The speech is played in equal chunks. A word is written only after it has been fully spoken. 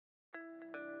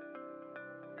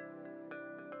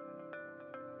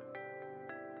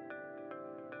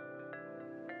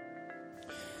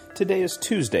Today is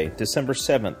Tuesday, December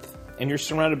 7th, and you're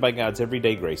surrounded by God's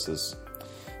everyday graces.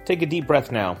 Take a deep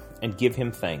breath now and give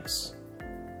Him thanks.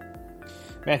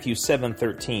 Matthew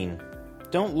 7:13.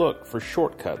 Don't look for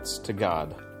shortcuts to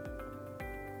God.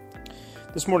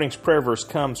 This morning's prayer verse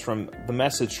comes from the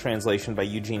Message translation by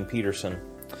Eugene Peterson,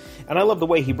 and I love the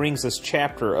way he brings this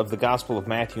chapter of the Gospel of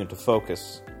Matthew into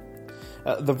focus.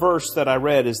 The verse that I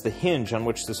read is the hinge on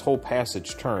which this whole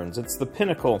passage turns. It's the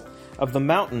pinnacle of the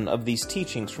mountain of these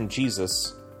teachings from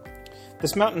Jesus.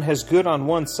 This mountain has good on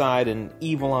one side and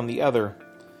evil on the other.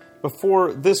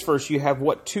 Before this verse you have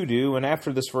what to do, and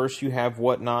after this verse you have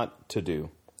what not to do.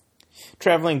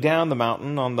 Traveling down the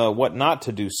mountain on the what not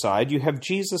to do side, you have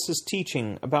Jesus'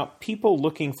 teaching about people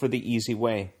looking for the easy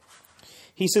way.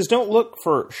 He says, don't look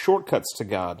for shortcuts to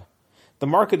God. The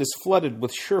market is flooded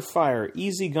with surefire,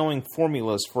 easygoing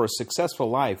formulas for a successful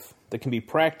life that can be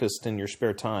practiced in your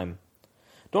spare time.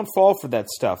 Don't fall for that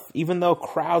stuff, even though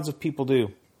crowds of people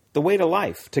do. The way to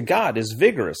life, to God, is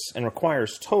vigorous and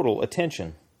requires total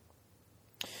attention.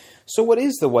 So what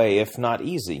is the way if not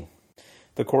easy?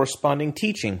 The corresponding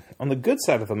teaching on the good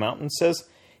side of the mountain says,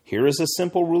 here is a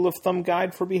simple rule of thumb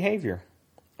guide for behavior.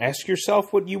 Ask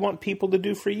yourself what you want people to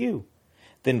do for you.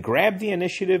 Then grab the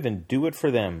initiative and do it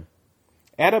for them.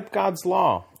 Add up God's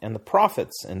law and the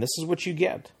prophets, and this is what you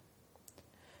get.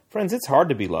 Friends, it's hard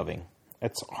to be loving.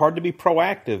 It's hard to be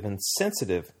proactive and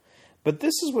sensitive. But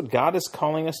this is what God is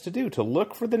calling us to do, to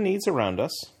look for the needs around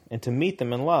us and to meet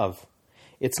them in love.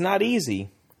 It's not easy,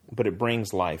 but it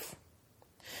brings life.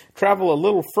 Travel a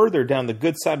little further down the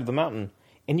good side of the mountain,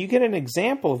 and you get an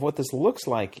example of what this looks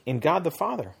like in God the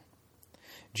Father.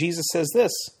 Jesus says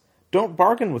this, don't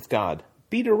bargain with God.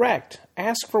 Be direct.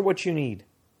 Ask for what you need.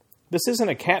 This isn't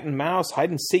a cat and mouse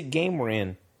hide-and-seek game we're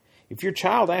in. If your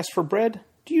child asks for bread,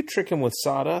 do you trick him with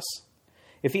sawdust?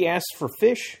 If he asks for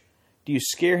fish, do you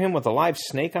scare him with a live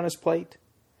snake on his plate?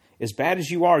 As bad as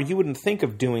you are, you wouldn't think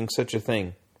of doing such a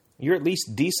thing. You're at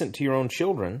least decent to your own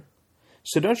children.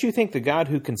 So don't you think the God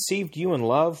who conceived you in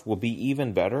love will be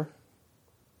even better?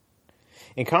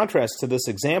 In contrast to this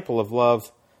example of love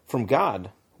from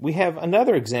God, we have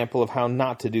another example of how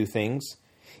not to do things,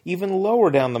 even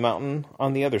lower down the mountain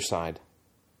on the other side.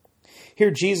 Here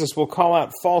Jesus will call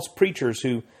out false preachers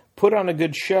who put on a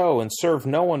good show and serve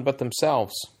no one but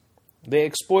themselves. They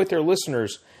exploit their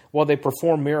listeners while they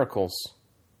perform miracles.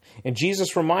 And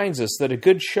Jesus reminds us that a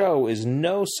good show is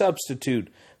no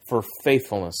substitute for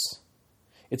faithfulness.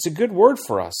 It's a good word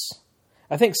for us.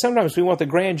 I think sometimes we want the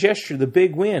grand gesture, the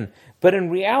big win, but in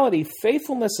reality,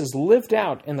 faithfulness is lived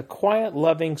out in the quiet,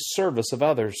 loving service of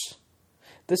others.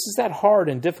 This is that hard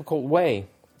and difficult way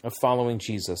of following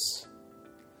Jesus.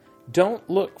 Don't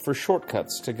look for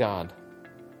shortcuts to God.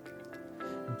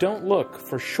 Don't look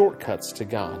for shortcuts to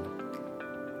God.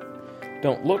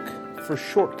 Don't look for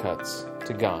shortcuts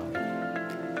to God.